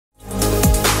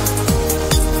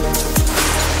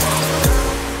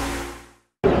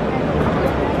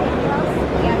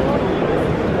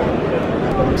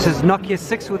This is Nokia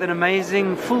 6 with an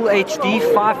amazing full HD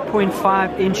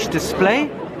 5.5-inch display.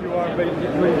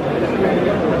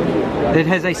 It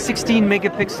has a 16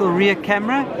 megapixel rear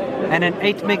camera and an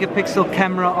 8 megapixel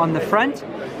camera on the front.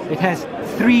 It has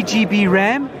 3 GB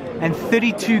RAM and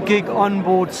 32 gig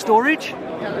onboard storage.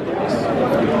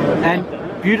 And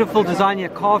beautiful design here,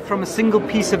 carved from a single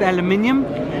piece of aluminium.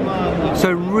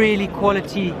 So really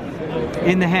quality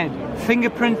in the hand.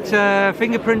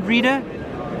 Fingerprint reader.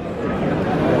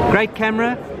 Great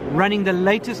camera, running the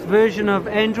latest version of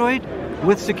Android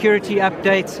with security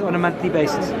updates on a monthly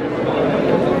basis.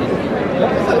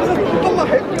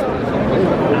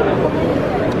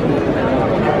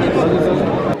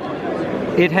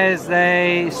 It has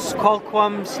a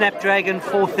Qualcomm Snapdragon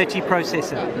 430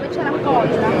 processor.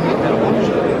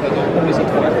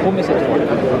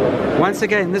 Once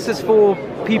again, this is for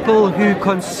people who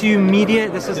consume media.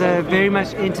 This is a very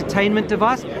much entertainment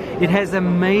device. It has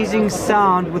amazing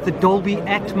sound with the Dolby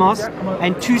Atmos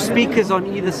and 2 speakers on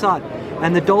either side.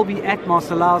 And the Dolby Atmos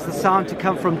allows the sound to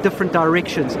come from different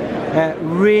directions.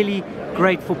 Really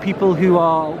great for people who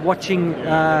are watching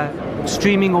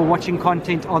streaming or watching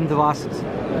content on devices.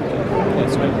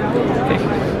 That's right.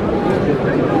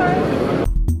 Okay.